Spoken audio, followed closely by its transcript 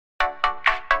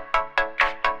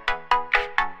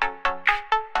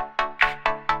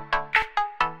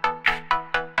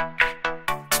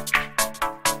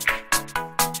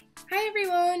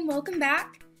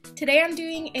Today I'm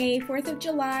doing a 4th of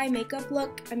July makeup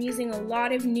look. I'm using a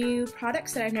lot of new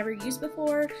products that I've never used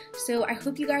before, so I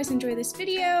hope you guys enjoy this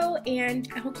video and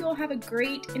I hope you all have a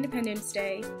great Independence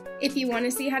Day. If you want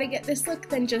to see how to get this look,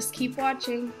 then just keep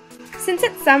watching. Since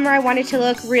it's summer, I wanted to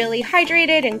look really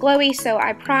hydrated and glowy, so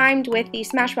I primed with the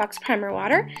Smashbox Primer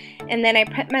Water, and then I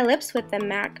prepped my lips with the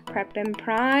MAC Prep and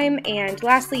Prime, and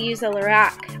lastly used the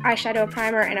Lorac eyeshadow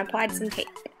primer and applied some tape.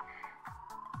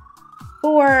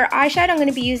 For eyeshadow, I'm going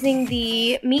to be using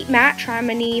the Meet Matte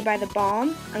Trimony by The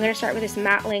Balm. I'm going to start with this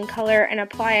matte Lane color and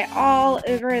apply it all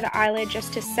over the eyelid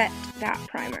just to set that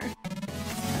primer.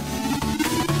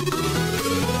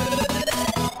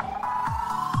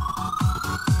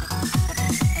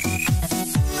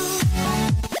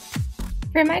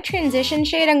 For my transition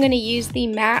shade, I'm going to use the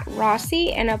Matte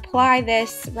Rossi and apply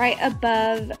this right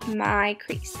above my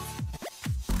crease.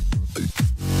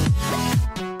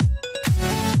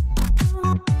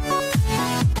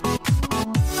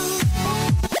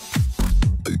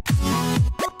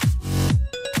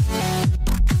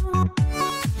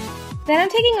 Then I'm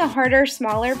taking a harder,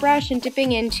 smaller brush and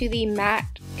dipping into the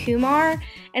Matte Kumar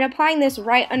and applying this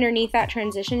right underneath that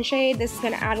transition shade. This is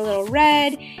going to add a little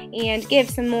red and give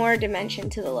some more dimension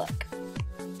to the look.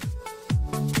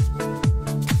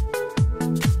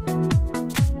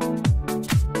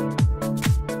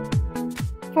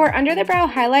 For under the brow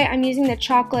highlight, I'm using the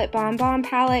Chocolate Bon Bon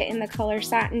palette in the color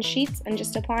Satin Sheets and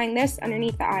just applying this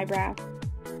underneath the eyebrow.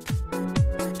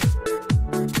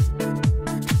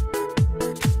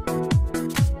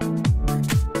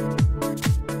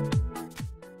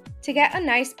 To get a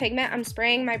nice pigment, I'm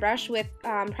spraying my brush with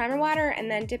primer water and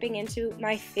then dipping into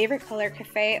my favorite color,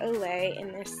 Cafe au Lait,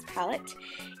 in this palette.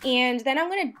 And then I'm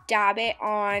going to dab it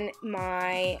on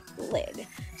my lid.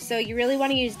 So you really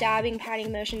want to use dabbing,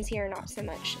 patting motions here, not so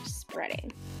much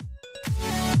spreading.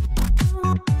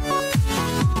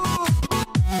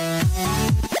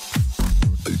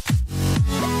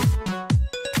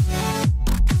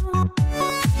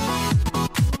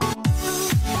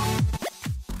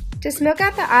 To smoke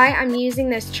out the eye, I'm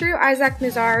using this True Isaac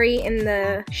Mizrahi in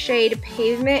the shade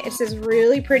Pavement. It's this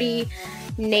really pretty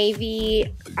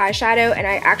navy eyeshadow, and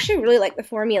I actually really like the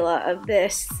formula of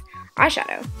this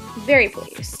eyeshadow. Very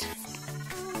pleased.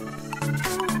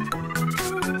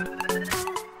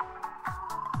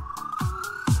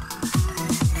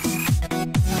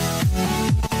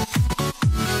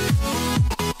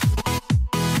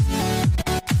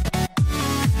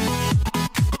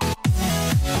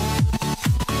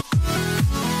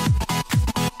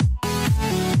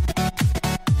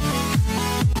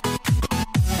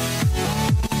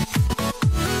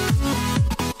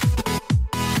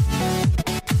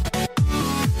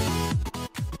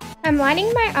 I'm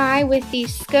lining my eye with the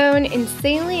Skone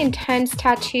Insanely Intense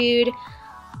Tattooed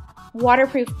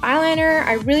Waterproof Eyeliner.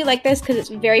 I really like this because it's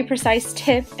very precise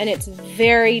tip and it's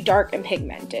very dark and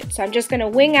pigmented. So I'm just going to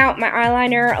wing out my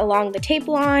eyeliner along the tape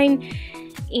line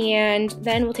and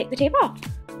then we'll take the tape off.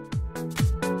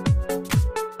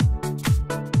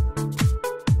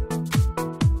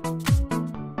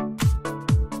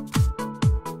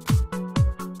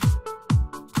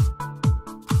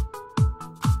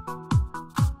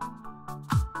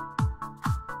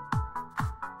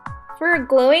 For a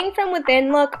glowing from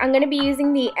within look, I'm going to be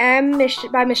using the M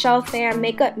by Michelle Phan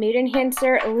Makeup Mood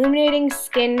Enhancer Illuminating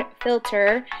Skin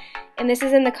Filter, and this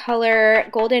is in the color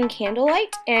Golden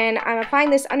Candlelight, and I'm applying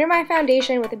this under my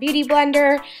foundation with a beauty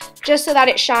blender just so that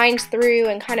it shines through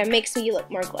and kind of makes me look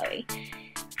more glowy.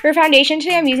 For foundation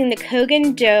today, I'm using the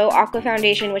Kogan Dough Aqua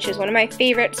Foundation, which is one of my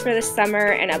favorites for the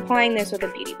summer, and applying this with a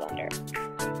beauty blender.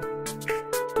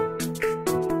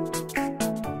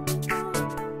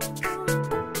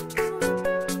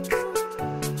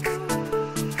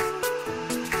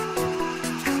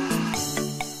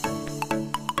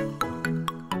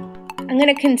 I'm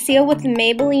going to conceal with the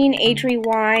Maybelline Age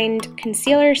Rewind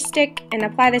Concealer Stick and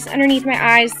apply this underneath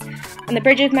my eyes, on the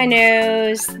bridge of my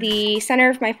nose, the center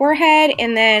of my forehead,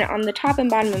 and then on the top and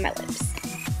bottom of my lips.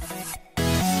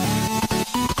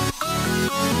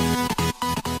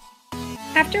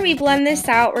 After we blend this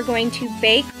out, we're going to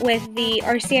bake with the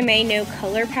RCMA No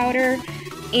Color Powder.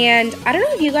 And I don't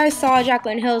know if you guys saw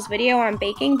Jaclyn Hill's video on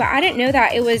baking, but I didn't know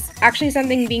that it was actually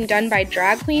something being done by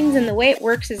drag queens, and the way it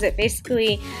works is it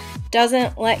basically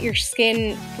doesn't let your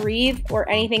skin breathe or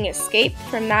anything escape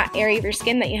from that area of your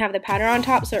skin that you have the powder on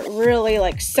top, so it really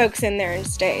like soaks in there and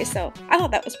stays. So I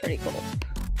thought that was pretty cool.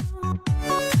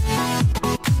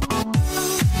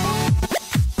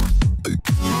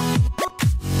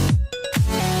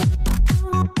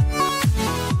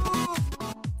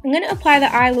 I'm going to apply the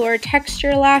Eylure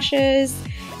Texture Lashes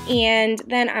And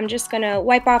then I'm just going to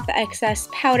wipe off the excess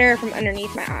powder from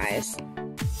underneath my eyes.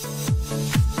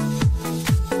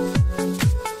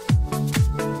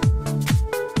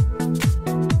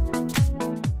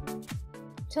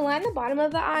 To line the bottom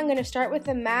of the eye, I'm going to start with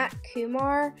the matte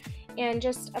Kumar and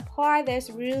just apply this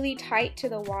really tight to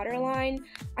the waterline.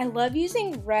 I love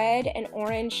using red and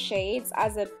orange shades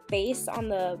as a base on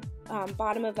the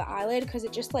bottom of the eyelid because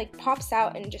it just like pops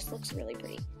out and just looks really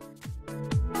pretty.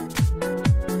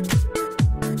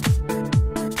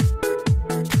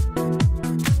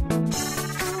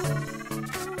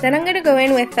 Then I'm going to go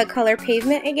in with the color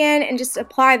Pavement again and just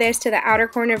apply this to the outer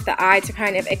corner of the eye to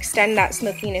kind of extend that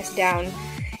smokiness down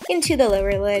into the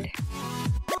lower lid.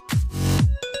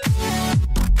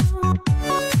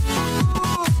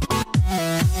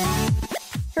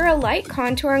 For a light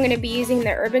contour, I'm going to be using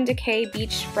the Urban Decay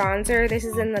Beach Bronzer. This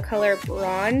is in the color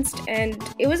Bronzed, and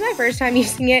it was my first time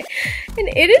using it, and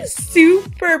it is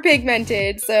super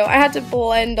pigmented, so I had to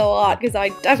blend a lot because I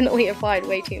definitely applied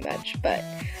way too much, but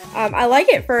I like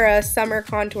it for a summer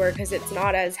contour because it's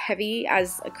not as heavy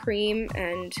as a cream,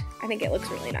 and I think it looks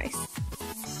really nice.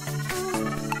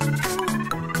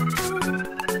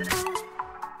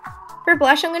 For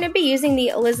blush, I'm going to be using the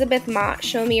Elizabeth Mott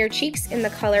Show Me Your Cheeks in the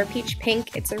color Peach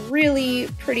Pink. It's a really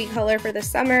pretty color for the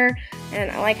summer, and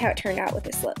I like how it turned out with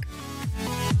this look.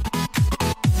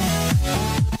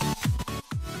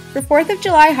 For 4th of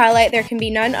July highlight, there can be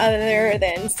none other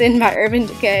than Sin by Urban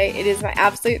Decay. It is my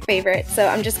absolute favorite, so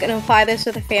I'm just going to apply this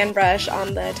with a fan brush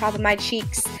on the top of my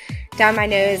cheeks, down my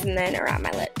nose, and then around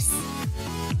my lips.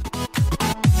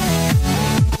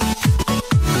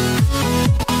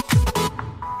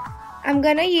 I'm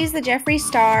going to use the Jeffree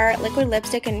Star Liquid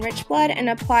Lipstick in Rich Blood and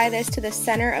apply this to the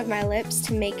center of my lips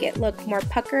to make it look more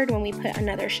puckered when we put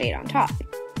another shade on top.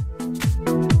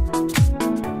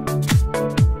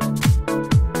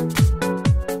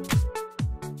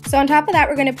 So on top of that,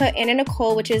 we're going to put Anna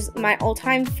Nicole, which is my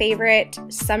all-time favorite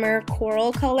summer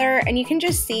coral color, and you can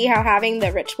just see how having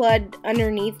the Rich Blood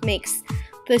underneath makes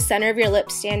the center of your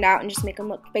lips stand out and just make them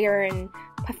look bigger and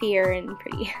puffier and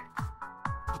pretty.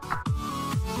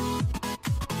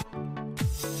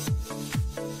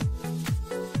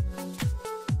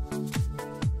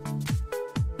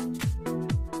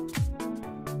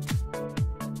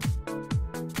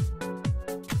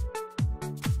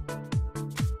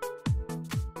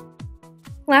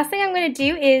 Last thing I'm going to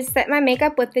do is set my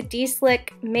makeup with the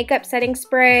D-Slick Makeup Setting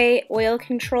Spray Oil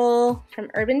Control from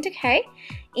Urban Decay,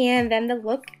 and then the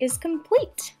look is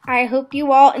complete. I hope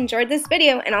you all enjoyed this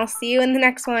video, and I'll see you in the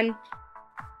next one.